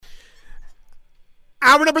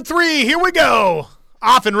Hour number 3, here we go.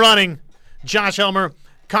 Off and running. Josh Helmer,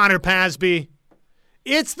 Connor Pasby.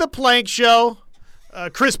 It's the Plank Show.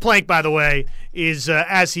 Chris Plank, by the way, is,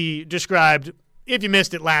 as he described, if you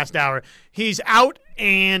missed it last hour, he's out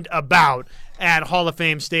and about at Hall of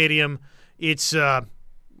Fame Stadium. It's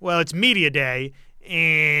media day,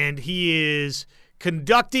 and he is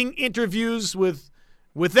conducting interviews with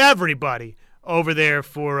everybody over there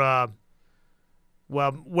for,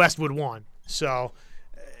 Westwood One. So,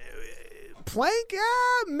 Plank,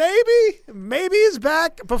 maybe is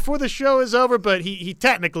back before the show is over, but he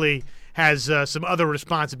technically has some other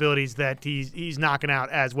responsibilities that he's knocking out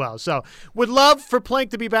as well. So, would love for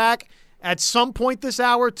Plank to be back at some point this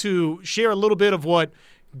hour to share a little bit of what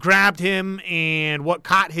grabbed him and what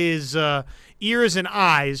caught his ears and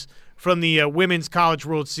eyes from the Women's College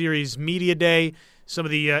World Series Media Day. Some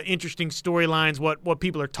of the interesting storylines, what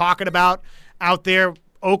people are talking about out there,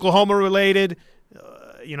 Oklahoma related,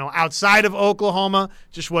 outside of Oklahoma,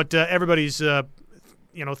 just what everybody's,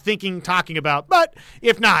 thinking, talking about. But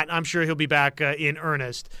if not, I'm sure he'll be back in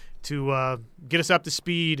earnest to get us up to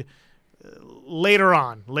speed later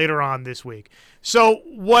on this week. So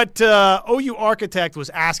what OU Architect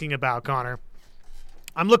was asking about, Connor,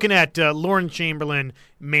 I'm looking at Lauren Chamberlain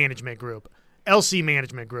Management Group, LC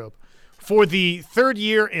Management Group. For the third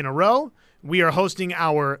year in a row, we are hosting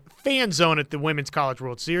our Fan Zone at the Women's College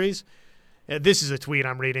World Series. This is a tweet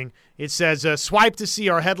I'm reading. It says, swipe to see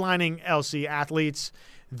our headlining LC athletes.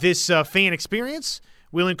 This fan experience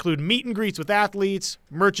will include meet and greets with athletes,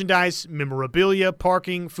 merchandise, memorabilia,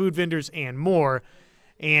 parking, food vendors, and more.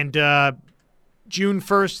 And June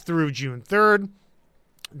 1st through June 3rd,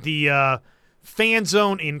 the Fan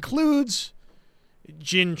Zone includes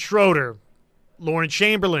Jen Schroeder, Lauren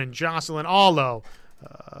Chamberlain, Jocelyn Allo,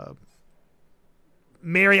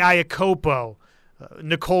 Mary Iacopo,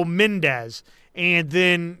 Nicole Mendez, and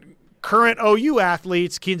then current OU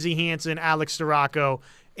athletes, Kinsey Hansen, Alex Storako,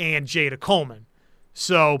 and Jada Coleman.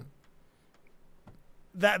 So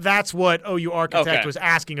that's what OU Architect was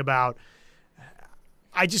asking about.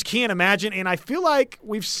 I just can't imagine, and I feel like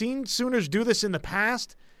we've seen Sooners do this in the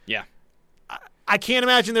past. Yeah. I can't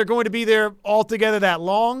imagine they're going to be there all together that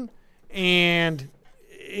long, and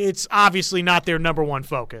it's obviously not their number one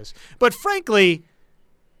focus. But frankly,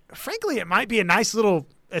 it might be a nice little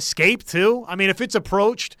escape too. I mean, if it's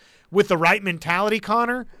approached with the right mentality,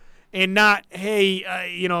 Connor, and not, hey,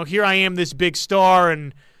 here I am, this big star,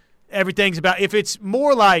 and everything's about. If it's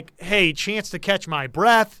more like, hey, chance to catch my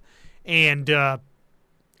breath, and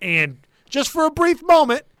just for a brief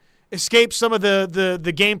moment, escape some of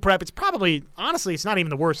the game prep. It's probably, honestly, it's not even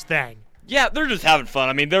the worst thing. Yeah, they're just having fun.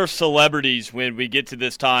 I mean, they're celebrities when we get to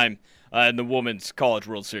this time in the Women's College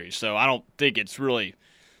World Series, so I don't think it's really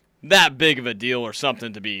that big of a deal or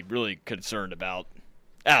something to be really concerned about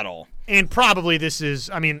at all. And probably this is,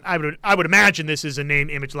 I mean, I would imagine this is a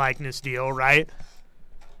name, image, likeness deal, right?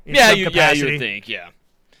 You would think, yeah.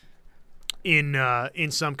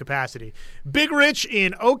 In some capacity. Big Rich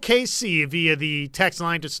in OKC via the text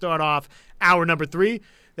line to start off hour number 3.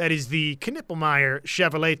 That is the Knippelmeyer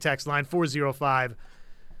Chevrolet text line,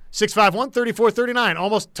 405-651-3439.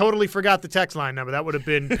 Almost totally forgot the text line number. That would have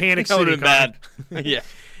been Panic City. That would have been bad. Yeah.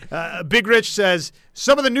 Big Rich says,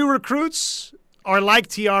 some of the new recruits are like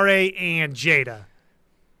TRA and Jada.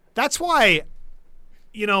 That's why,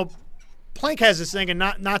 Plank has this thing, and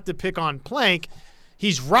not to pick on Plank,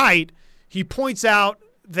 he's right. He points out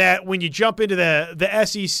that when you jump into the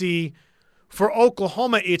SEC, for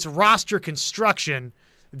Oklahoma, it's roster construction.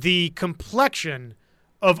 The complexion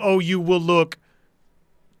of OU will look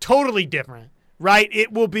totally different, right?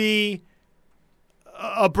 It will be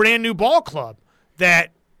a brand new ball club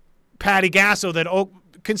that Patty Gasso,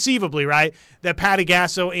 conceivably, right, that Patty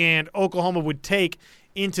Gasso and Oklahoma would take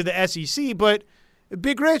into the SEC. But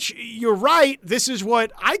Big Rich, you're right. This is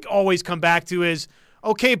what I always come back to is,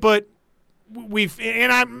 okay, but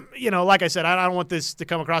and I'm, like I said, I don't want this to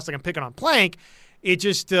come across like I'm picking on Plank. It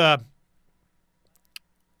just,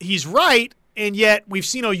 he's right, and yet we've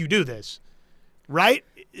seen OU do this, right?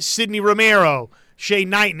 Sidney Romero, Shea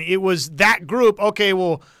Knighton. It was that group. Okay,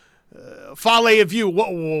 well, Fale of you.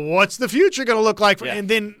 What's the future going to look like? And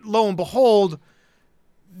then, lo and behold,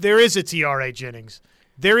 there is a TRA Jennings.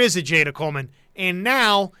 There is a Jada Coleman. And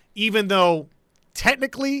now, even though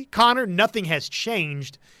technically, Connor, nothing has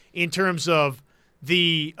changed in terms of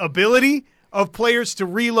the ability of players to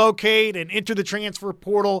relocate and enter the transfer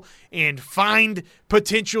portal and find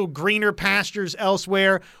potential greener pastures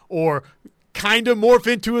elsewhere, or kind of morph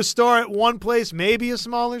into a star at one place, maybe a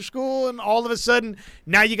smaller school, and all of a sudden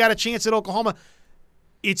now you got a chance at Oklahoma.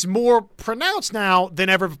 It's more pronounced now than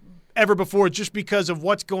ever ever before just because of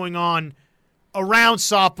what's going on around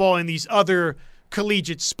softball and these other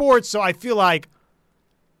collegiate sports. So I feel like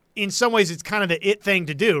in some ways it's kind of the it thing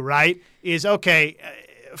to do, right? Is, okay,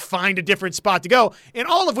 find a different spot to go. And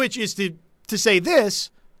all of which is to say this,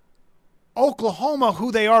 Oklahoma,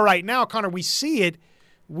 who they are right now, Connor, we see it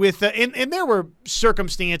with and there were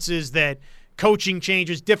circumstances that coaching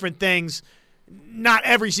changes, different things. Not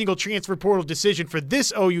every single transfer portal decision for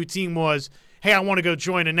this OU team was, hey, I want to go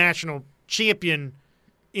join a national champion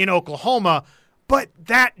in Oklahoma. But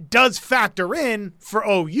that does factor in for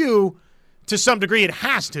OU to some degree. It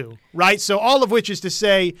has to, right? So all of which is to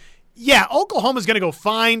say, yeah, Oklahoma's going to go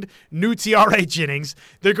find new TRA Jennings.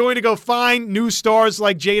 They're going to go find new stars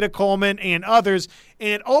like Jada Coleman and others.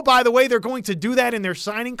 And, oh, by the way, they're going to do that in their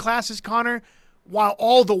signing classes, Connor, while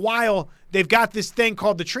all the while they've got this thing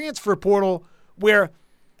called the transfer portal where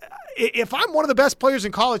if I'm one of the best players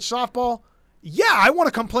in college softball, yeah, I want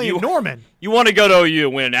to come play in Norman. You want to go to OU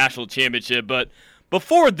and win a national championship, but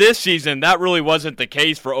before this season, that really wasn't the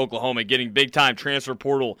case for Oklahoma, getting big-time transfer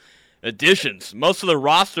portal additions. Most of the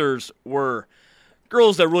rosters were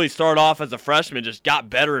girls that really started off as a freshman, just got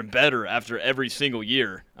better and better after every single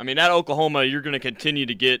year. I mean, at Oklahoma, you're going to continue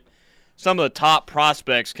to get some of the top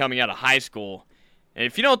prospects coming out of high school. And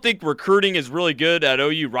if you don't think recruiting is really good at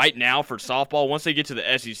OU right now for softball, once they get to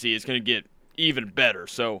the SEC, it's going to get even better.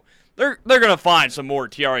 So they're going to find some more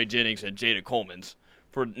TRA Jennings and Jada Colemans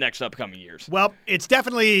for next upcoming years. Well, it's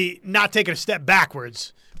definitely not taking a step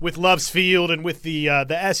backwards with Love's Field and with the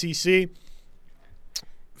SEC.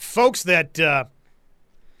 Folks that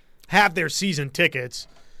have their season tickets,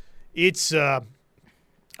 it's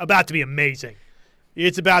about to be amazing.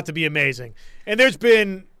 It's about to be amazing. And there's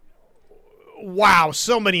been, wow,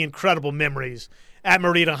 so many incredible memories at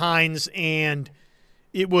Marita Hines. And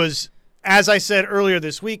it was, as I said earlier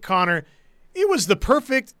this week, Connor, it was the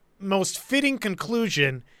perfect, most fitting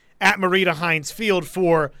conclusion at Marita Hines Field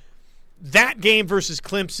for that game versus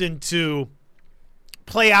Clemson to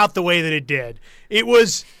play out the way that it did. It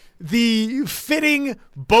was the fitting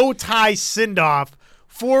bow tie send-off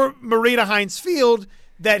for Marita Hines Field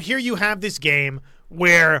that here you have this game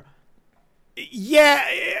where, yeah,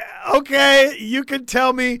 okay, you can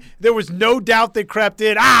tell me there was no doubt that crept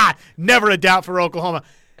in. Never a doubt for Oklahoma.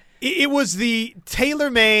 It was the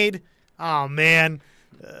tailor-made, oh, man,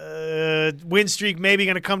 win streak maybe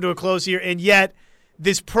going to come to a close here, and yet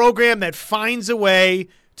this program that finds a way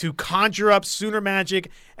to conjure up Sooner magic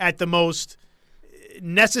at the most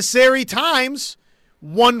necessary times,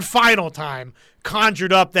 one final time,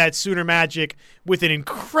 conjured up that Sooner magic with an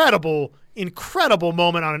incredible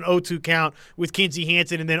moment on an 0-2 count with Kinsey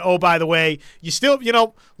Hansen. And then, oh, by the way, you still,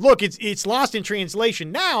 look, it's lost in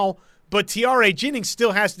translation now, but TRA Jennings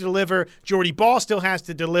still has to deliver. Jordy Ball still has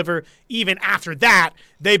to deliver. Even after that,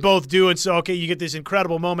 they both do. And so, okay, you get this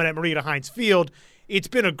incredible moment at Marita Hines Field. It's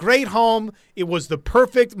been a great home. It was the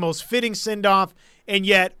perfect, most fitting send-off. And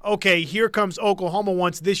yet, okay, here comes Oklahoma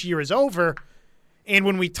once this year is over. And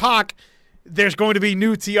when we talk, there's going to be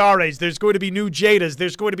new TRAs. There's going to be new Jadas.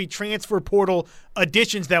 There's going to be transfer portal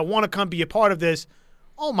additions that want to come be a part of this.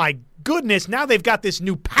 Oh, my goodness. Now they've got this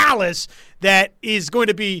new palace that is going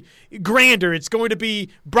to be grander. It's going to be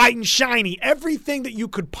bright and shiny. Everything that you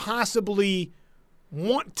could possibly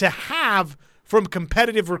want to have from a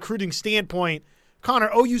competitive recruiting standpoint,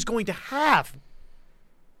 Connor, OU's going to have.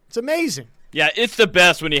 It's amazing. Yeah, it's the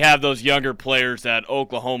best when you have those younger players at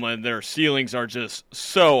Oklahoma and their ceilings are just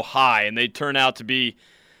so high and they turn out to be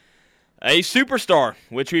a superstar,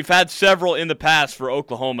 which we've had several in the past for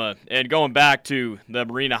Oklahoma. And going back to the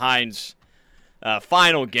Marita Hines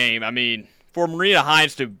final game, I mean, for Marita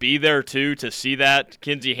Hines to be there too, to see that,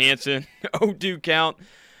 Kinsey Hansen, 0-2 count,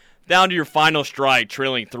 down to your final strike,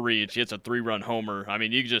 trailing 3, and she hits a 3-run homer. I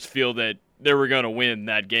mean, you just feel that they were going to win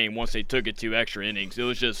that game once they took it to extra innings. It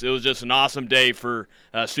was just an awesome day for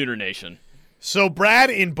Sooner Nation. So Brad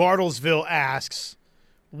in Bartlesville asks,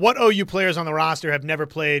 what OU players on the roster have never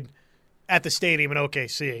played at the stadium in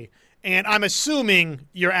OKC? And I'm assuming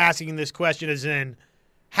you're asking this question as in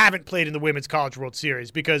haven't played in the Women's College World Series,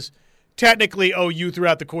 because technically OU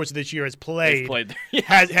throughout the course of this year has played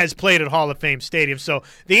has played at Hall of Fame Stadium. So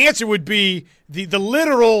the answer would be the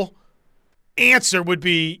literal answer would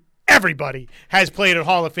be everybody has played at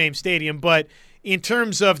Hall of Fame Stadium. But in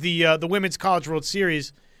terms of the Women's College World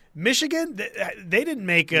Series, Michigan, they didn't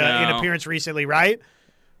make an appearance recently, right?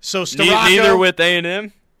 So Starocco, neither with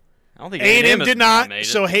A&M. I don't think A&M did not. Made it.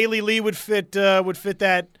 So Haley Lee would fit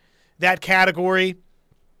that category.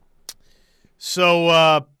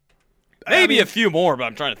 So maybe a few more, but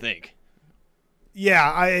I'm trying to think.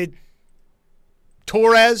 Yeah,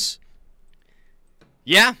 Torres.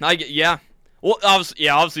 Yeah, yeah. Well,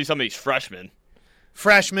 obviously some of these freshmen.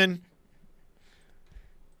 Freshmen.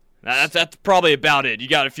 That's probably about it. You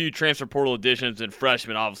got a few transfer portal additions and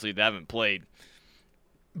freshmen, obviously, that haven't played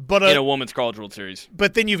in a Women's College World Series.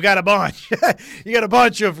 But then you've got a bunch. You got a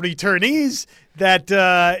bunch of returnees that,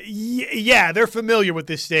 they're familiar with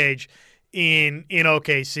this stage in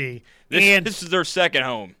OKC. This is their second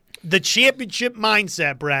home. The championship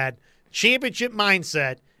mindset, Brad,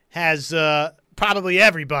 has probably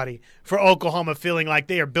everybody for Oklahoma feeling like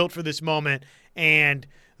they are built for this moment. And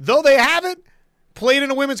though they haven't played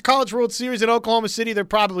in a Women's College World Series in Oklahoma City, they're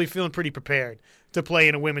probably feeling pretty prepared to play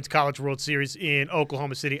in a Women's College World Series in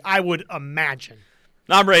Oklahoma City, I would imagine.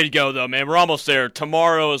 I'm ready to go, though, man. We're almost there.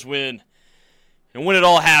 Tomorrow is when it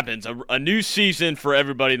all happens. A new season for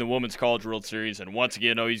everybody in the Women's College World Series. And once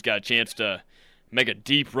again, OU's got a chance to make a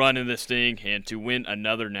deep run in this thing and to win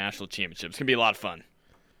another national championship. It's going to be a lot of fun.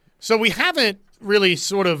 So we haven't really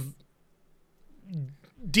sort of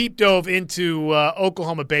deep dove into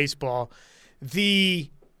Oklahoma baseball. There's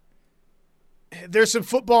some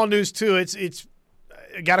football news too. It's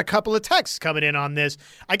got a couple of texts coming in on this.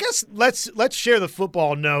 I guess let's share the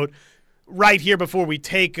football note right here before we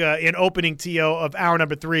take an opening TO of hour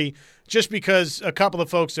number 3, just because a couple of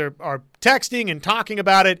folks are texting and talking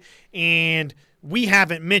about it, and we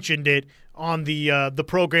haven't mentioned it on the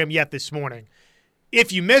program yet this morning.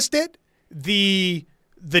 If you missed it, the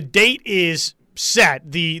date is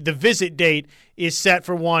set. The visit date is set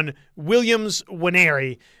for one Williams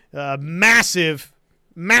Nwaneri, massive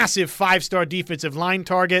 5-star defensive line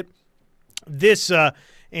target. This and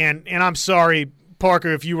I'm sorry,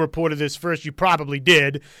 Parker, if you reported this first, you probably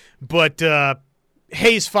did, but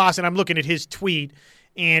Hayes Fawcett, I'm looking at his tweet,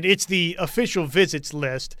 and it's the official visits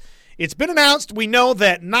list. It's been announced. We know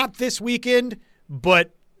that not this weekend,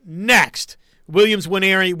 but next, Williams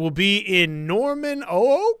Nwaneri will be in Norman,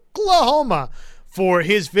 Oklahoma for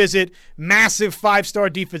his visit. Massive 5-star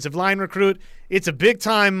defensive line recruit. It's a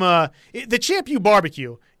big-time the Champ U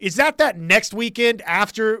Barbecue. Is that next weekend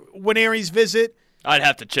after Nwaneri's visit? I'd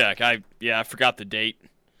have to check. I forgot the date.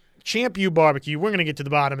 Champ U Barbecue. We're going to get to the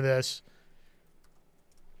bottom of this.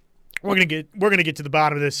 We're going to get to the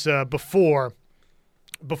bottom of this before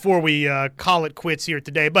we call it quits here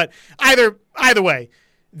today. But either way,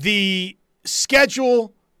 the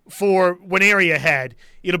schedule for Nwaneri ahead,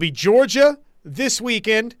 it'll be Georgia this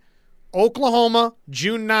weekend, Oklahoma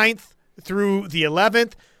June 9th through the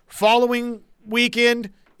 11th. Following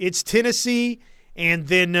weekend, it's Tennessee, and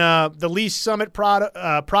then the Lee's Summit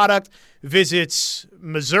product visits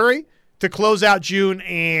Missouri to close out June,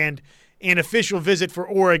 and an official visit for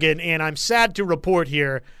Oregon. And I'm sad to report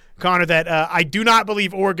here, Connor, that I do not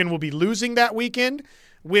believe Oregon will be losing that weekend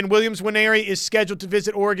when Williams Nwaneri is scheduled to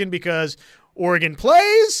visit Oregon, because Oregon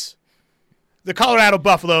plays the Colorado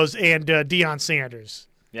Buffaloes and Deion Sanders.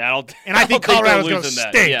 Yeah, I think Colorado's going to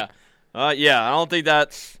stink. Yeah, I don't think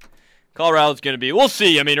that's Colorado's going to be. We'll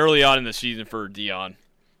see. I mean, early on in the season for Deion.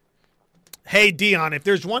 Hey, Deion, if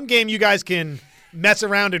there's one game you guys can mess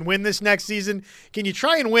around and win this next season, can you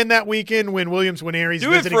try and win that weekend when Williams Nwaneri's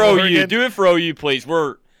visiting Oregon? Do it for OU, please.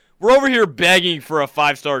 We're over here begging for a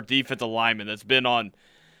 5-star defensive lineman that's been on.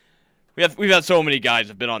 We've had so many guys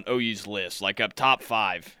have been on OU's list, like up top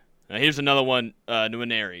 5. Here's another one,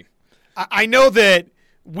 Nwaneri. I know that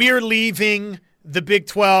we're leaving the Big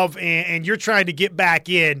 12 and you're trying to get back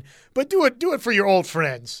in, but do it for your old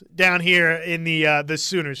friends down here in the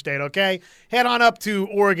Sooner State, okay? Head on up to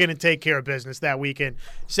Oregon and take care of business that weekend,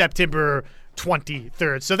 September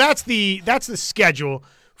 23rd. So that's the schedule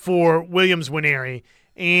for Williams Nwaneri,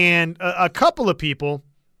 and a couple of people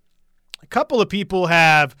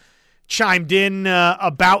have chimed in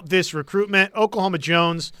about this recruitment. Oklahoma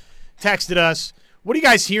Jones texted us, what are you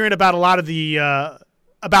guys hearing about a lot of the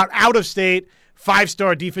about out-of-state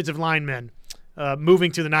 5-star defensive linemen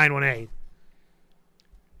moving to the 918?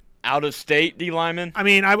 Out-of-state D linemen? I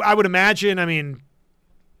mean, I would imagine,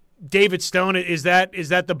 David Stone, is that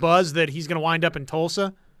the buzz that he's going to wind up in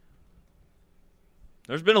Tulsa?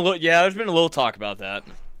 There's been a little talk about that.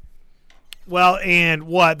 Well, and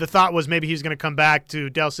what? The thought was maybe he's going to come back to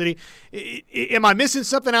Del City. Am I missing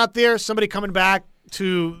something out there? Somebody coming back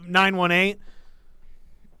to 918?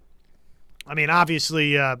 I mean,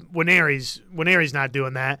 obviously, Nwaneri's not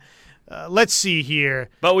doing that. Let's see here.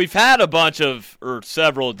 But we've had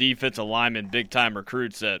several defensive linemen, big-time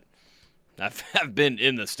recruits that have been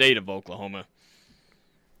in the state of Oklahoma.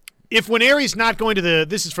 If Nwaneri's not going to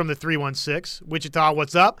this is from the 316, Wichita,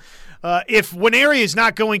 what's up? If Nwaneri is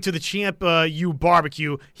not going to the Champ U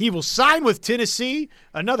Barbecue, he will sign with Tennessee.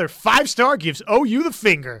 Another 5-star gives OU the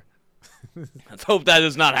finger. Let's hope that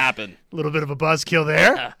does not happen. A little bit of a buzzkill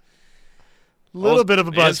there. Little bit of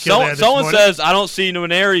a buzzkill there. Someone says, I don't see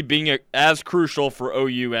Nwaneri being as crucial for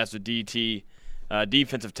OU as a DT,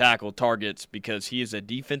 defensive tackle targets, because he is a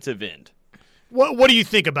defensive end. What do you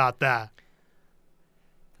think about that?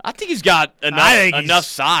 I think he's got enough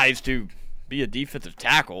size to be a defensive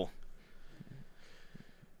tackle.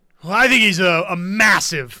 Well, I think he's a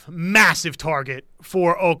massive, massive target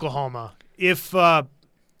for Oklahoma. If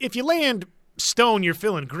you land Stone, you're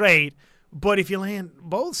feeling great. But if you land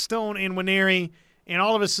both Stone and Nwaneri, and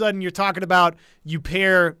all of a sudden you're talking about you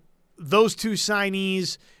pair those two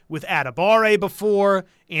signees with Adibare before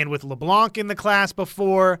and with LeBlanc in the class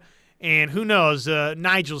before, and who knows,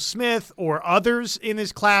 Nigel Smith or others in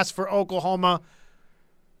this class for Oklahoma,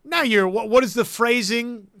 now you're, what is the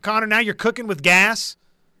phrasing, Connor? Now you're cooking with gas?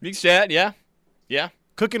 Big stat, yeah. Yeah.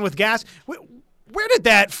 Cooking with gas? Where did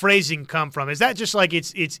that phrasing come from? Is that just like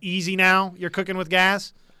it's easy now? You're cooking with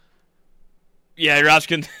gas? Yeah, you're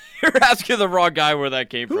asking the wrong guy where that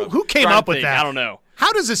came from. Who came up with that? I don't know.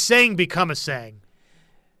 How does a saying become a saying?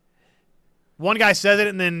 One guy says it,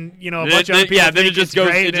 and then a bunch of other people. Yeah, then it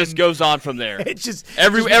just goes on from there. It just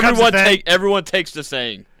everyone takes the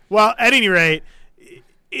saying. Well, at any rate,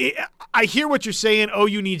 I hear what you're saying.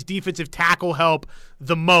 OU needs defensive tackle help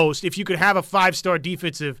the most. If you could have a 5-star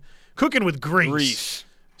defensive, cooking with grease.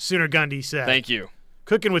 Sooner Gundy said. Thank you.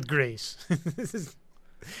 Cooking with grease.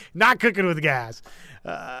 Not cooking with gas.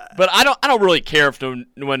 But I don't really care if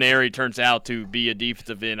Nwaneri turns out to be a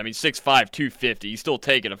defensive end. I mean, 6'5", 250. He's still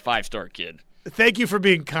taking a 5-star kid. Thank you for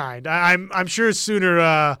being kind. I'm sure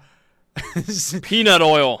Sooner peanut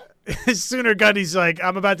oil. Sooner Gundy's like,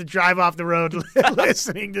 I'm about to drive off the road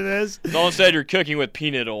listening to this. Someone said you're cooking with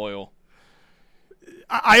peanut oil.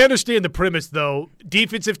 I understand the premise, though.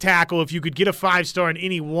 Defensive tackle, if you could get a 5-star in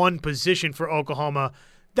any one position for Oklahoma,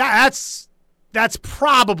 that's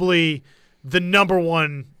probably the number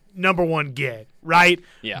one get, right?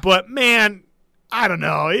 Yeah. But man, I don't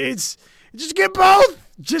know. It's just get both.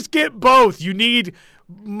 Just get both. You need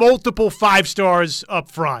multiple 5-stars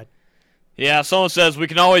up front. Yeah, someone says we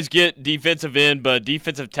can always get defensive end, but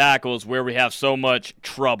defensive tackle is where we have so much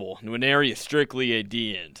trouble. Nwaneri is strictly a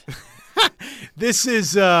D end. This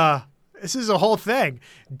is a whole thing.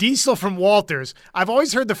 Diesel from Walters. I've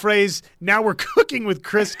always heard the phrase, now we're cooking with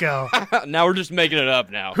Crisco. Now we're just making it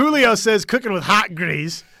up now. Julio says cooking with hot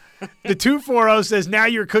grease. The 240 says now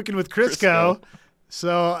you're cooking with Crisco.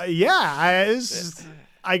 So, yeah,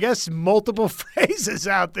 I guess multiple phrases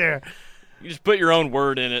out there. You just put your own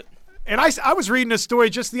word in it. And I was reading a story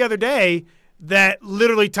just the other day that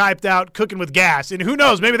literally typed out cooking with gas. And who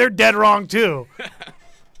knows, maybe they're dead wrong too.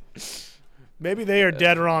 Maybe they are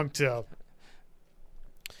dead wrong too.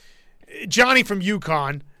 Johnny from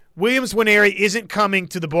UConn, Williams Nwaneri isn't coming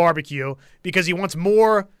to the barbecue because he wants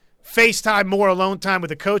more FaceTime, more alone time with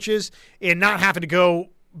the coaches and not having to go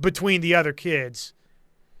between the other kids.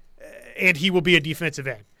 And he will be a defensive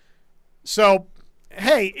end. So,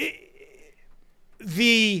 hey,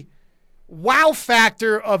 the wow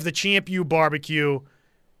factor of the Champ U barbecue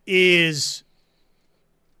it's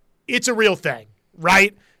a real thing,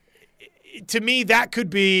 right? To me, that could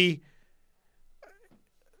be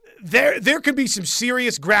there could be some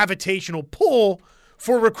serious gravitational pull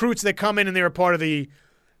for recruits that come in and they're a part of the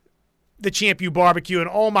Champ U barbecue. And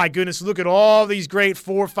oh my goodness, look at all these great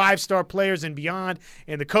 4 or 5-star players and beyond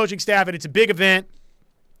and the coaching staff, and it's a big event.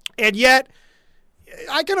 And yet,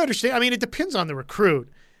 I can understand. I mean, it depends on the recruit.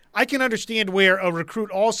 I can understand where a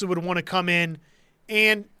recruit also would want to come in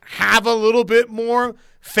and have a little bit more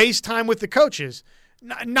FaceTime with the coaches.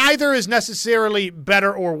 Neither is necessarily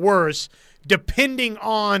better or worse, depending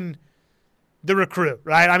on the recruit,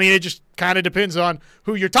 right? I mean, it just kind of depends on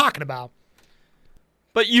who you're talking about.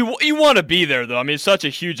 But you want to be there, though. I mean, it's such a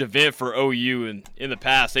huge event for OU, and in the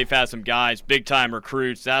past they've had some guys, big-time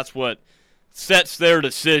recruits. That's what sets their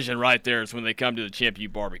decision right there is when they come to the Champ U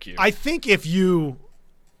barbecue. I think if you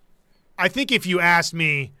asked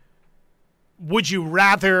me, would you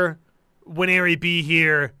rather Nwaneri be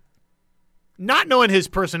here, not knowing his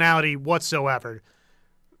personality whatsoever,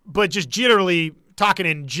 but just generally talking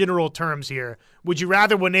in general terms here, would you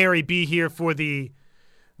rather Nwaneri be here for the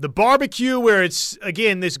barbecue where it's,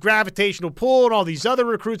 again, this gravitational pull and all these other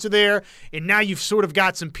recruits are there, and now you've sort of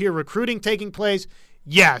got some peer recruiting taking place?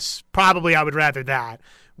 Yes, probably I would rather that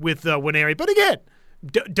with Nwaneri. But again,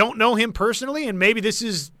 don't know him personally, and maybe this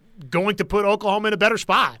is going to put Oklahoma in a better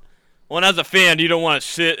spot. Well, and as a fan, you don't want to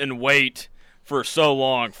sit and wait for so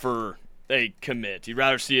long for a commit. You'd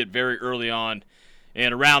rather see it very early on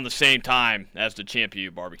and around the same time as the Champ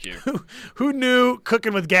U barbecue. Who knew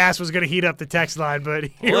Cooking with Gas was going to heat up the text line? But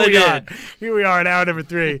here Well, we it are. did. Here we are at hour number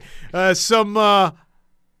 3. Some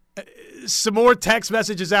more text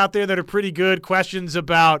messages out there that are pretty good. Questions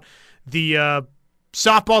about the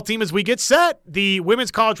softball team as we get set. The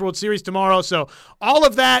Women's College World Series tomorrow. So all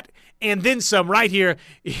of that and then some right here.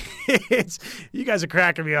 You guys are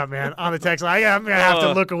cracking me up, man, on the text line. I'm going to have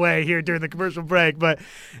to look away here during the commercial break. But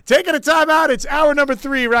taking a timeout, it's hour number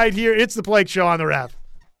 3 right here. It's the Plank Show on the Ref.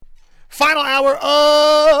 Final hour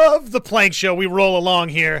of the Plank Show. We roll along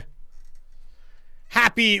here.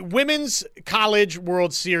 Happy Women's College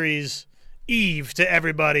World Series Eve to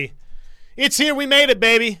everybody. It's here. We made it,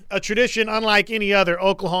 baby. A tradition unlike any other.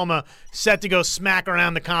 Oklahoma set to go smack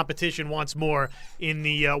around the competition once more in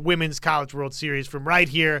the Women's College World Series from right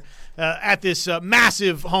here at this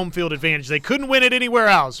massive home field advantage. They couldn't win it anywhere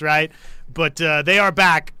else, right? But they are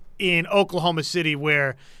back in Oklahoma City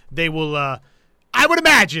where they will, I would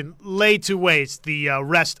imagine, lay to waste the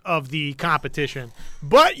rest of the competition.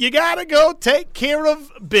 But you got to go take care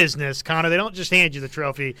of business, Connor. They don't just hand you the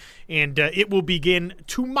trophy. And it will begin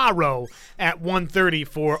tomorrow at 1:30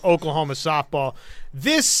 for Oklahoma softball.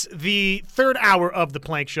 This, the third hour of the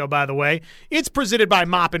Plank Show, by the way. It's presented by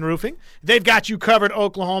Mop and Roofing. They've got you covered,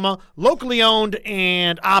 Oklahoma. Locally owned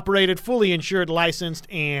and operated, fully insured, licensed,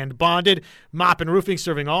 and bonded. Mop and Roofing,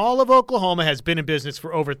 serving all of Oklahoma, has been in business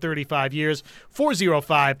for over 35 years.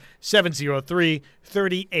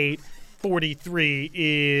 405-703-3843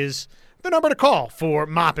 is the number to call for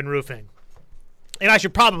Mop and Roofing. And I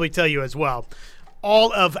should probably tell you as well,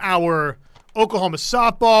 all of our Oklahoma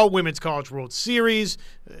softball, Women's College World Series,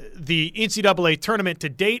 the NCAA tournament to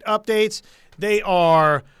date updates, they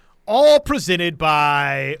are all presented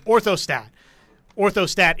by Orthostat.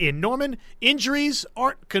 Orthostat in Norman. Injuries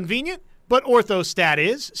aren't convenient, but Orthostat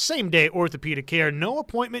is. Same-day orthopedic care, no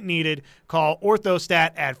appointment needed. Call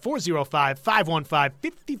Orthostat at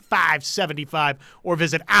 405-515-5575 or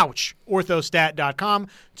visit orthostat.com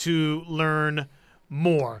to learn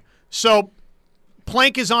more. So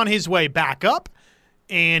Plank is on his way back up,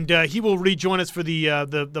 and he will rejoin us for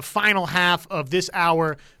the final half of this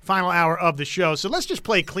hour, final hour of the show. So let's just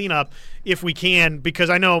play cleanup if we can, because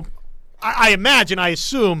I know, I imagine, I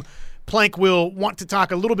assume Plank will want to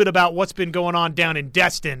talk a little bit about what's been going on down in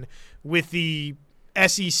Destin with the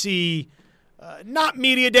SEC, not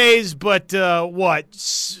media days, but end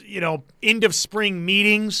of spring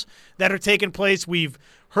meetings that are taking place. We've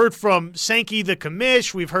heard from Sankey the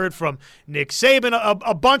commish. We've heard from Nick Saban,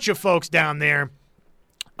 a bunch of folks down there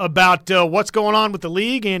about what's going on with the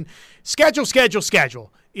league. And schedule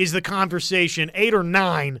is the conversation, 8 or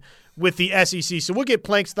 9 with the SEC. So we'll get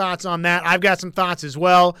Plank's thoughts on that. I've got some thoughts as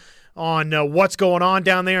well on what's going on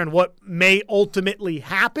down there and what may ultimately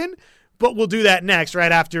happen. But we'll do that next,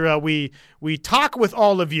 right after we talk with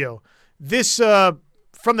all of you. This,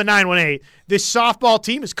 from the 918, this softball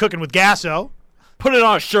team is cooking with Gasso. Put it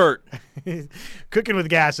on a shirt. Cooking with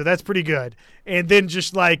gas, so that's pretty good. And then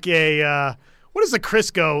just like a, what does the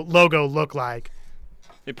Crisco logo look like?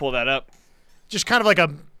 They pull that up. Just kind of like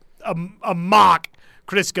a mock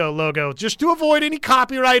Crisco logo, just to avoid any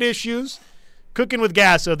copyright issues. Cooking with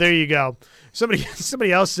gas, so there you go. Somebody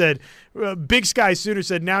else said, Big Sky Sooner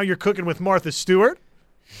said, now you're cooking with Martha Stewart.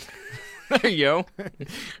 There you go.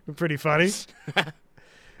 Pretty funny.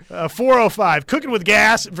 405, cooking with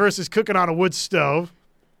gas versus cooking on a wood stove.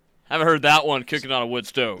 Haven't heard that one, cooking on a wood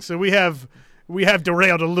stove. So we have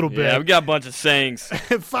derailed a little bit. Yeah, we got a bunch of sayings.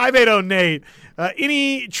 580 Nate,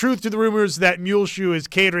 any truth to the rumors that Muleshoe is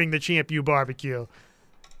catering the Champ U barbecue?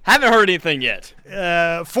 Haven't heard anything yet.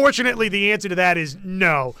 Fortunately, the answer to that is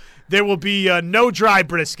no. There will be no dry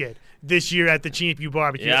brisket this year at the Champ U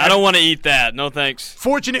barbecue. Yeah, I don't want to eat that. No thanks.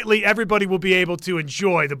 Fortunately, everybody will be able to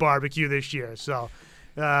enjoy the barbecue this year. So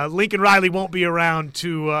Lincoln Riley won't be around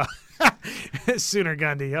to Sooner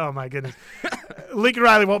Gundy. Oh, my goodness. Lincoln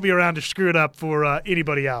Riley won't be around to screw it up for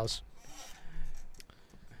anybody else.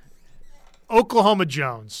 Oklahoma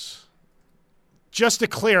Jones. Just to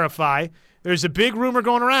clarify, there's a big rumor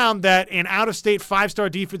going around that an out-of-state 5-star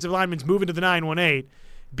defensive lineman's moving to the 918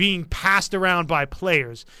 being passed around by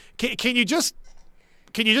players. Can you just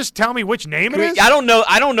tell me which name it is? I don't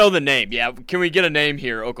know the name. Yeah, can we get a name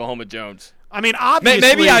here, Oklahoma Jones? I mean, obviously,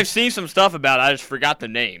 maybe I've seen some stuff about it. I just forgot the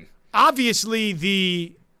name. Obviously,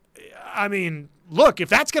 look, if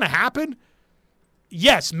that's going to happen,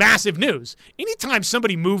 yes, massive news. Anytime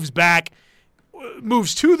somebody moves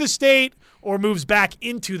to the state or moves back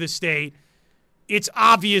into the state, it's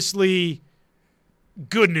obviously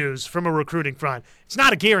good news from a recruiting front. It's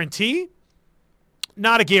not a guarantee,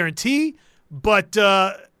 but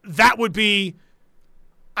that would be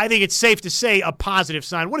I think it's safe to say a positive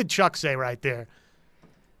sign. What did Chuck say right there?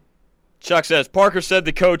 Chuck says, Parker said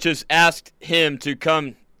the coaches asked him to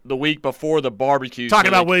come the week before the barbecue. Talking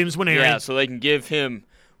about Williams Nwaneri. Yeah, so they can give him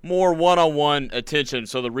more one-on-one attention.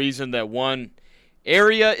 So the reason that one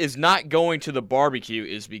area is not going to the barbecue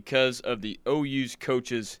is because of the OU's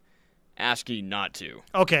coaches asking not to.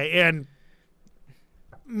 Okay, and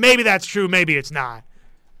maybe that's true, maybe it's not.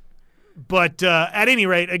 But at any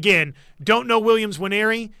rate, again, don't know Williams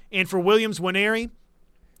Nwaneri, and for Williams Nwaneri,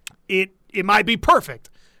 it might be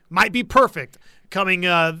perfect. Might be perfect coming,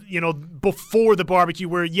 before the barbecue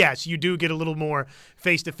where, yes, you do get a little more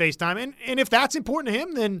face-to-face time. And if that's important to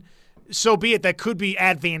him, then so be it. That could be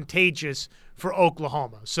advantageous for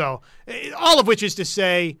Oklahoma. So all of which is to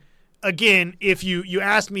say, again, if you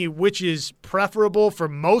ask me which is preferable for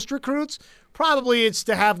most recruits, probably it's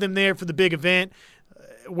to have them there for the big event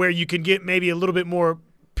where you can get maybe a little bit more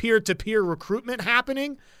peer-to-peer recruitment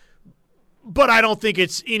happening. But I don't think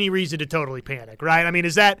it's any reason to totally panic, right? I mean,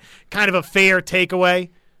 is that kind of a fair takeaway?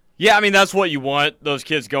 Yeah, I mean, that's what you want, those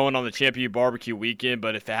kids going on the Champion Barbecue weekend.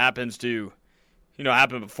 But if it happens to,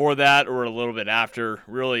 happen before that or a little bit after,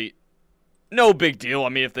 really no big deal. I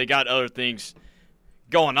mean, if they got other things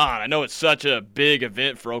going on. I know it's such a big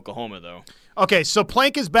event for Oklahoma, though. Okay, so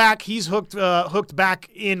Plank is back. He's hooked back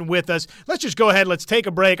in with us. Let's just go ahead. Let's take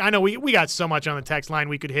a break. I know we got so much on the text line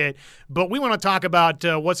we could hit, but we want to talk about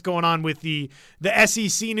what's going on with the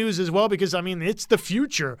SEC news as well because, I mean, it's the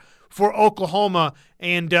future for Oklahoma,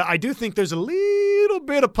 and I do think there's a little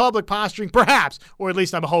bit of public posturing, perhaps, or at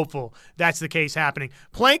least I'm hopeful that's the case happening.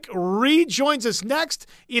 Plank rejoins us next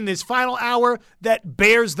in this final hour that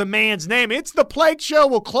bears the man's name. It's the Plank Show.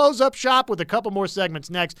 We'll close up shop with a couple more segments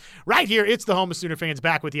next. Right here, it's the Home of Sooner Fans.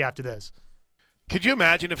 Back with you after this. Could you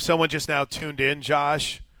imagine if someone just now tuned in,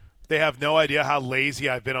 Josh? They have no idea how lazy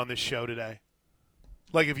I've been on this show today.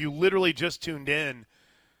 Like, if you literally just tuned in,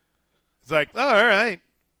 it's like, oh, all right.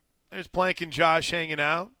 There's Plank and Josh hanging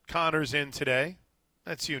out. Connor's in today.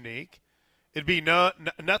 That's unique. It'd be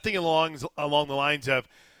nothing along the lines of,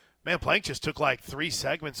 man, Plank just took like 3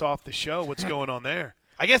 segments off the show. What's going on there?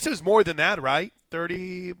 I guess it was more than that, right?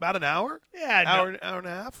 About an hour? Yeah, hour and a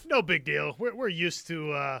half. No big deal. We're used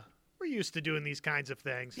to doing these kinds of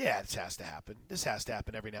things. Yeah, this has to happen. This has to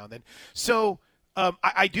happen every now and then. So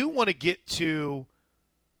I do want to get to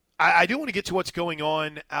what's going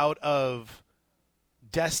on out of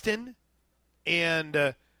Destin,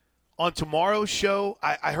 and on tomorrow's show,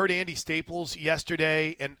 I heard Andy Staples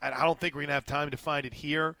yesterday, and I don't think we're going to have time to find it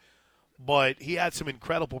here, but he had some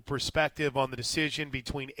incredible perspective on the decision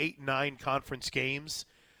between 8 and 9 conference games.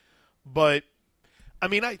 But, I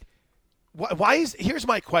mean, here's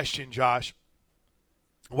my question, Josh.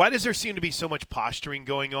 Why does there seem to be so much posturing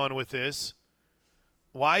going on with this?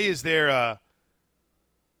 Why is there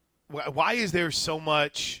so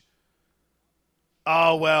much,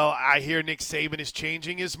 oh, well, I hear Nick Saban is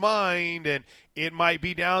changing his mind, and it might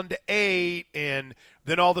be down to 8, and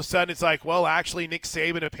then all of a sudden it's like, well, actually Nick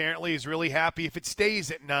Saban apparently is really happy if it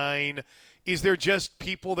stays at 9. Is there just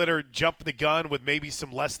people that are jumping the gun with maybe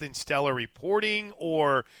some less than stellar reporting,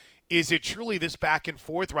 or is it truly this back and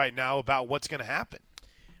forth right now about what's going to happen?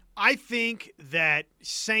 I think that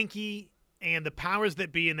Sankey and the powers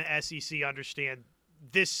that be in the SEC understand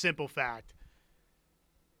this simple fact.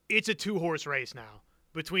 It's a 2-horse race now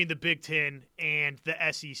between the Big Ten and the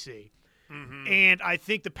SEC. Mm-hmm. And I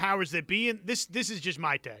think the powers that be in this is just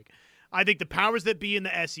my take. I think the powers that be in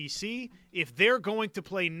the SEC, if they're going to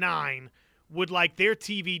play 9, would like their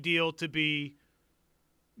TV deal to be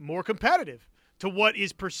more competitive to what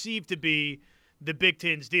is perceived to be the Big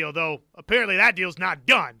Ten's deal, though apparently that deal's not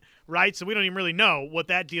done, right? So we don't even really know what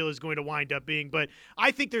that deal is going to wind up being. But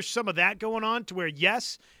I think there's some of that going on to where,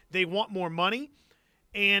 yes, they want more money.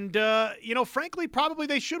 And, frankly, probably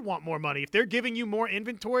they should want more money. If they're giving you more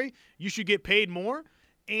inventory, you should get paid more.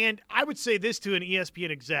 And I would say this to an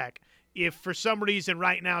ESPN exec. If for some reason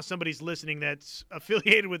right now somebody's listening that's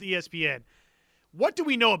affiliated with ESPN, what do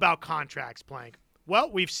we know about contracts, Plank?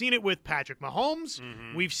 Well, we've seen it with Patrick Mahomes.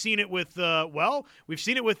 Mm-hmm. We've seen it with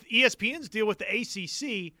ESPN's deal with the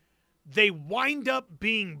ACC. They wind up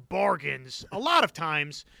being bargains a lot of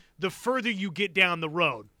times the further you get down the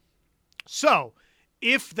road. So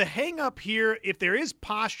if the hang-up here, if there is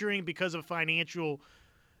posturing because of financial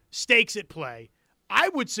stakes at play, I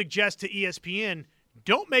would suggest to ESPN,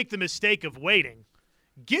 don't make the mistake of waiting.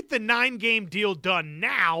 Get the 9-game deal done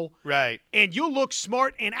now, right? And you'll look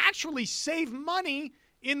smart and actually save money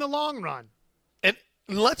in the long run. And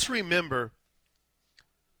let's remember,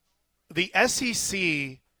 the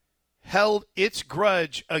SEC held its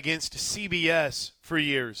grudge against CBS for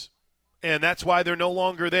years. and that's why they're no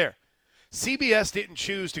longer there. CBS didn't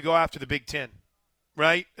choose to go after the Big Ten,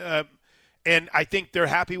 right? And I think they're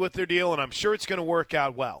happy with their deal, and I'm sure it's going to work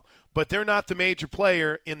out well. But they're not the major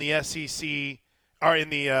player in the SEC or in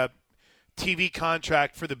the TV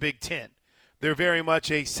contract for the Big Ten. They're very much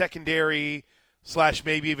a secondary /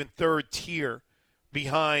 maybe even third tier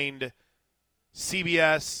behind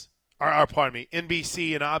CBS,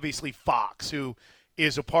 NBC, and obviously Fox, who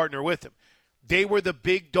is a partner with them. They were the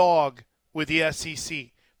big dog with the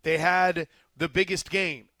SEC. They had the biggest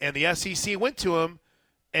game, and the SEC went to them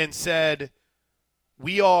and said,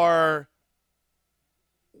 we're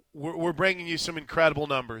bringing you some incredible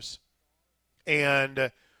numbers,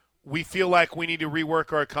 and we feel like we need to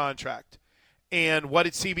rework our contract. And what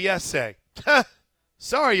did CBS say?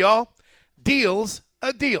 Sorry, y'all. Deal's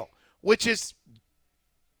a deal, which is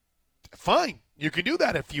fine. You can do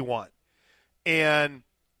that if you want. And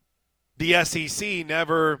the SEC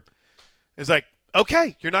never is like,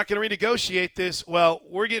 okay, you're not going to renegotiate this. Well,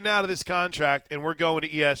 we're getting out of this contract, and we're going to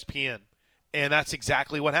ESPN. And that's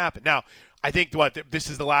exactly what happened. Now, I think this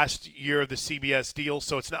is the last year of the CBS deal,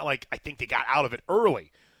 so it's not like I think they got out of it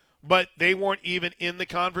early. But they weren't even in the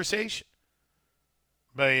conversation.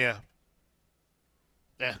 But, yeah.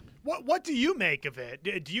 What do you make of it?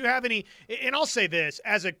 Do you have any – and I'll say this.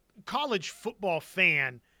 As a college football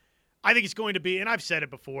fan, I think it's going to be – and I've said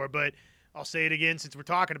it before, but I'll say it again since we're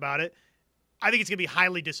talking about it. I think it's going to be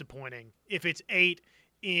highly disappointing if it's 8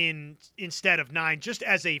 instead of 9. Just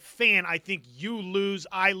as a fan, I think you lose,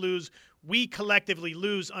 I lose, we collectively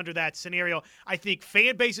lose under that scenario. I think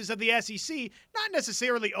fan bases of the SEC, not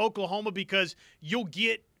necessarily Oklahoma, because you'll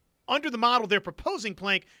get – under the model they're proposing,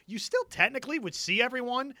 Plank, you still technically would see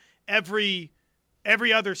everyone every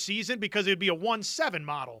other season because it would be a 1-7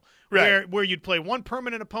 model, right, where you'd play one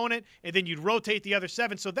permanent opponent and then you'd rotate the other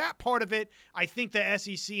 7. So that part of it, I think the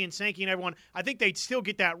SEC and Sankey and everyone, I think they'd still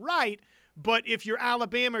get that right. But if you're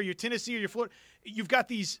Alabama or you're Tennessee or you're Florida, you've got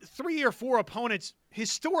these 3 or 4 opponents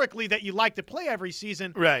historically that you like to play every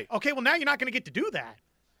season. Right. Okay, well, now you're not going to get to do that.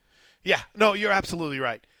 Yeah, no, you're absolutely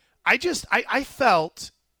right. I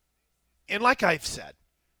felt, and like I've said,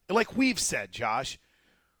 and like we've said, Josh,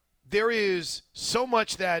 there is so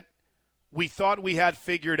much that we thought we had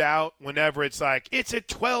figured out whenever it's like, it's a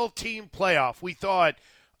 12-team playoff. We thought,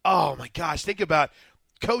 oh, my gosh, think about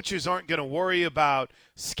coaches aren't going to worry about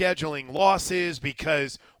scheduling losses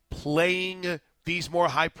because playing these more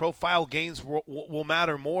high-profile games will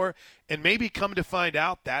matter more. And maybe come to find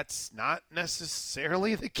out that's not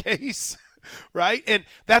necessarily the case, right? And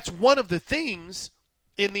that's one of the things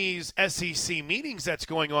in these SEC meetings that's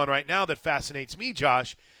going on right now that fascinates me,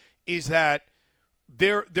 Josh, is that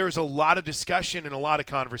there's a lot of discussion and a lot of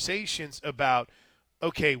conversations about,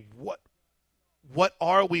 okay, what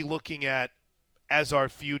are we looking at as our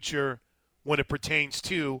future when it pertains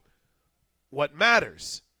to what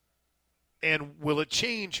matters? And will it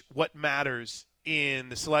change what matters in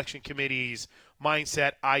the selection committee's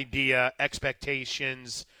mindset, idea,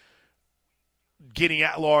 expectations, getting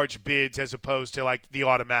at-large bids as opposed to like the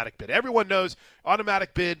automatic bid? Everyone knows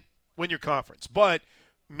automatic bid, win your conference. But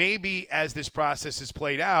maybe as this process is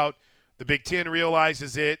played out, the Big Ten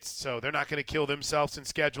realizes it, so they're not going to kill themselves in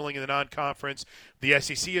scheduling in the non-conference. The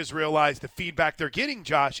SEC has realized the feedback they're getting,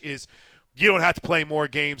 Josh, is you don't have to play more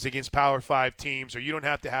games against Power 5 teams, or you don't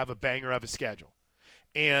have to have a banger of a schedule.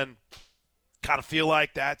 And kind of feel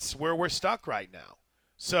like that's where we're stuck right now.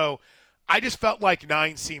 So I just felt like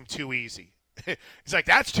 9 seemed too easy. It's like,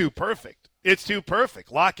 that's too perfect. It's too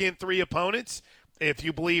perfect. Lock in 3 opponents. If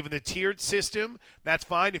you believe in the tiered system, that's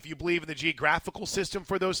fine. If you believe in the geographical system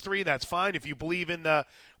for those 3, that's fine. If you believe in the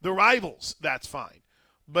rivals, that's fine.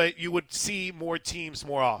 But you would see more teams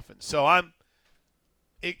more often. So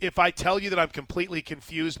if I tell you that I'm completely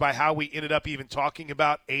confused by how we ended up even talking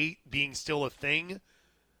about 8 being still a thing,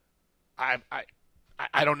 I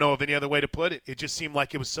don't know of any other way to put it. It just seemed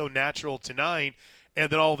like it was so natural to 9,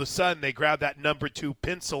 and then all of a sudden they grabbed that number 2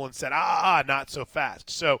 pencil and said, not so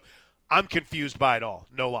fast. So I'm confused by it all,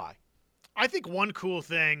 no lie. I think one cool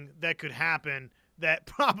thing that could happen that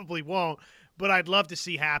probably won't, but I'd love to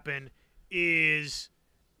see happen, is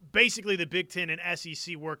basically the Big Ten and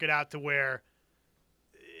SEC work it out to where,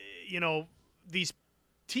 these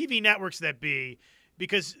TV networks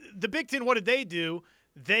because the Big Ten, what did they do?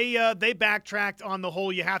 They backtracked on the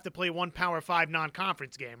whole you have to play one Power 5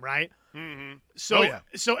 non-conference game, right? Mm-hmm.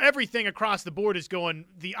 So everything across the board is going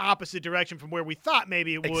the opposite direction from where we thought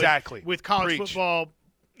maybe it would. Exactly. With college football,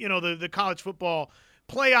 the college football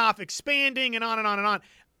playoff expanding and on and on and on.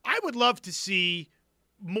 I would love to see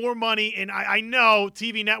more money, and I know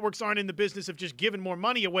TV networks aren't in the business of just giving more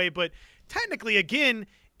money away, but technically, again,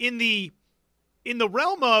 in the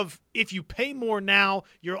realm of if you pay more now,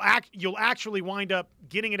 you'll actually wind up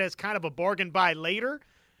getting it as kind of a bargain buy later.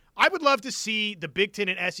 I would love to see the Big Ten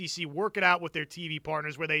and SEC work it out with their TV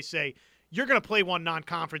partners where they say, you're going to play one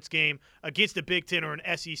non-conference game against a Big Ten or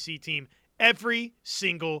an SEC team every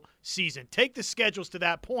single season. Take the schedules to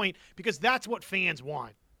that point because that's what fans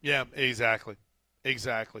want. Yeah, exactly.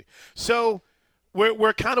 So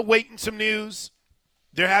we're kind of waiting some news.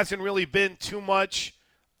 There hasn't really been too much.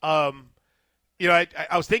 I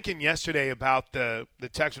was thinking yesterday about the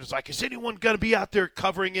Texans. Like, is anyone going to be out there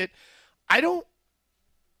covering it?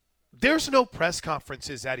 There's no press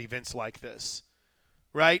conferences at events like this,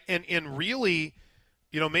 right? And really,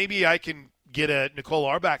 maybe I can get a Nicole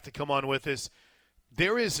Auerbach to come on with us.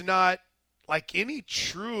 There is not like any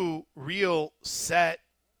true, real set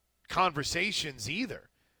conversations either.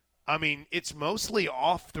 I mean, it's mostly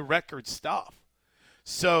off the record stuff.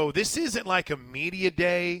 So this isn't like a media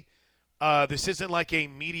day. This isn't like a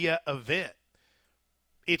media event.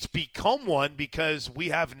 It's become one because we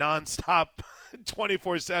have nonstop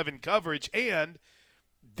 24/7 coverage, and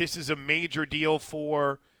this is a major deal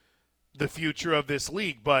for the future of this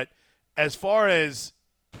league. But as far as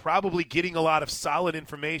probably getting a lot of solid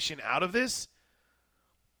information out of this,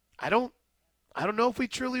 I don't know if we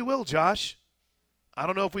truly will, Josh. I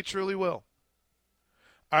don't know if we truly will.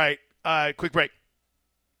 All right, quick break.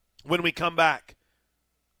 When we come back,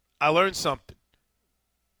 I learned something.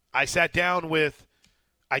 I sat down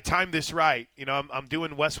I timed this right. I'm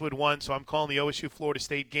doing Westwood 1, so I'm calling the OSU-Florida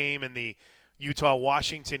State game and the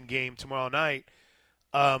Utah-Washington game tomorrow night.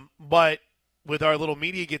 But with our little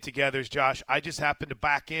media get-togethers, Josh, I just happened to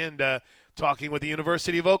back into talking with the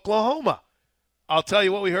University of Oklahoma. I'll tell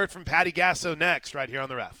you what we heard from Patty Gasso next right here on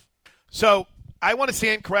The Ref. So I want to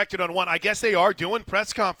stand corrected on one. I guess they are doing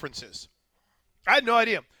press conferences. I had no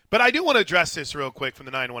idea. But I do want to address this real quick from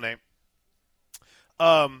the 918.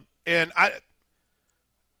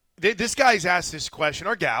 This guy's asked this question,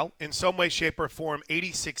 or gal, in some way, shape, or form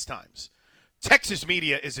 86 times. Texas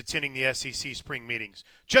media is attending the SEC spring meetings,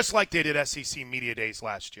 just like they did SEC media days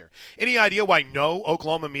last year. Any idea why no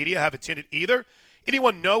Oklahoma media have attended either?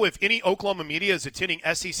 Anyone know if any Oklahoma media is attending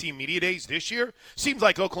SEC media days this year? Seems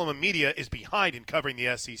like Oklahoma media is behind in covering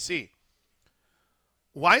the SEC.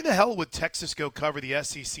 Why in the hell would Texas go cover the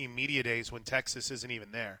SEC media days when Texas isn't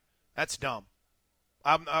even there? That's dumb.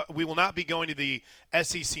 We will not be going to the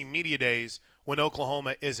SEC media days when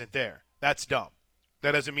Oklahoma isn't there. That's dumb.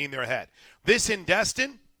 That doesn't mean they're ahead. This in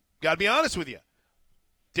Destin, got to be honest with you,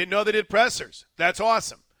 didn't know they did pressers. That's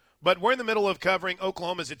awesome. But we're in the middle of covering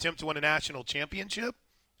Oklahoma's attempt to win a national championship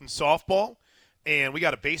in softball, and we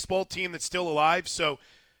got a baseball team that's still alive. So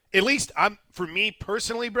at least for me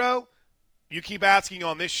personally, bro, you keep asking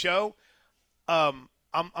on this show,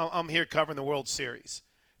 I'm here covering the World Series.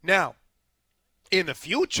 Now, in the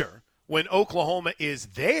future, when Oklahoma is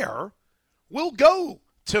there, we'll go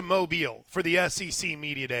to Mobile for the SEC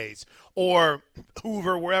media days or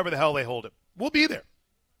Hoover, wherever the hell they hold it. We'll be there.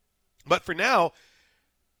 But for now,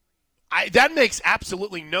 that makes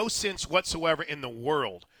absolutely no sense whatsoever in the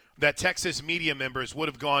world that Texas media members would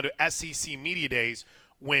have gone to SEC media days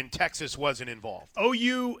when Texas wasn't involved.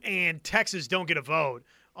 OU and Texas don't get a vote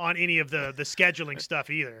on any of the scheduling stuff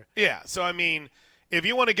either. Yeah, so I mean, if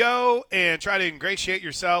you want to go and try to ingratiate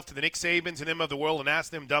yourself to the Nick Sabans and them of the world and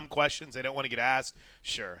ask them dumb questions they don't want to get asked,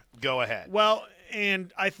 sure, go ahead. Well,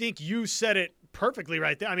 and I think you said it perfectly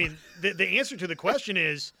right there. I mean, the answer to the question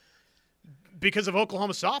is because of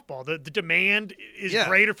Oklahoma softball. The demand is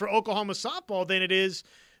greater for Oklahoma softball than it is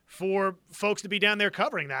for folks to be down there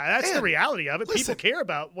covering that. That's the reality of it. Listen, people care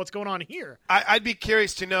about what's going on here. I'd be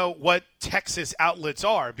curious to know what Texas outlets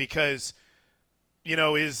are because,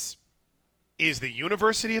 is the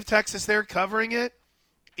University of Texas there covering it?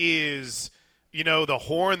 Is, the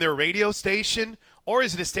Horn their radio station? Or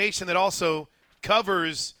is it a station that also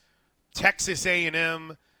covers Texas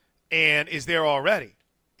A&M and is there already?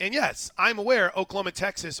 And yes, I'm aware Oklahoma and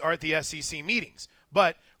Texas are at the SEC meetings,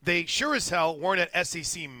 but they sure as hell weren't at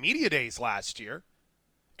SEC media days last year,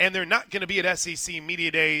 and they're not going to be at SEC media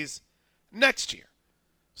days next year.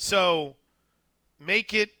 So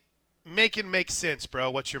make it make sense, bro,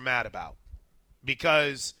 what you're mad about.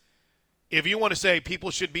 Because if you want to say people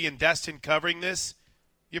should be in Destin covering this,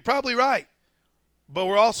 you're probably right. But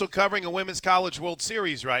we're also covering a Women's College World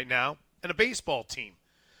Series right now and a baseball team.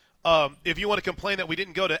 If you want to complain that we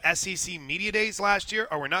didn't go to SEC media days last year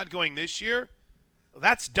or we're not going this year,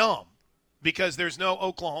 that's dumb because there's no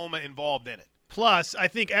Oklahoma involved in it. Plus, I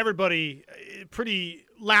think everybody, pretty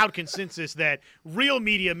loud consensus that real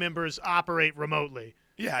media members operate remotely.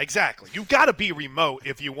 Yeah, exactly. You've got to be remote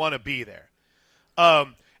if you want to be there.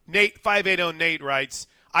 Nate, 580 Nate writes,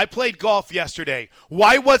 I played golf yesterday.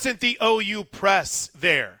 Why wasn't the OU press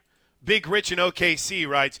there? Big Rich in OKC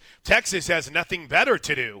writes, Texas has nothing better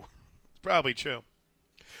to do. It's probably true.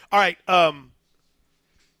 All right,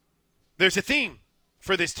 there's a theme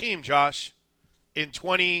for this team, Josh, in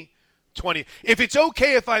 2020. If it's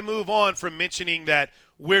okay if I move on from mentioning that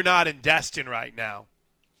we're not in Destin right now,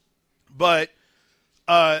 but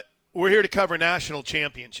we're here to cover national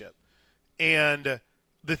championship. And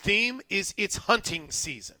the theme is it's hunting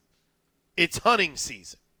season. It's hunting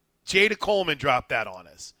season. Jada Coleman dropped that on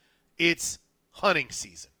us. It's hunting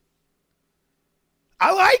season.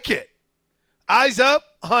 I like it. Eyes up,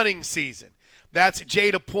 hunting season. That's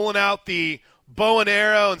Jada pulling out the bow and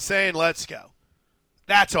arrow and saying, let's go.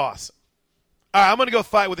 That's awesome. All right, I'm going to go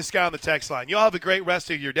fight with this guy on the text line. Y'all have a great rest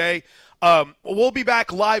of your day. We'll be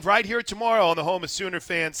back live right here tomorrow on the home of Sooner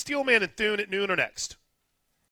fans. Steelman and Thune at noon are next.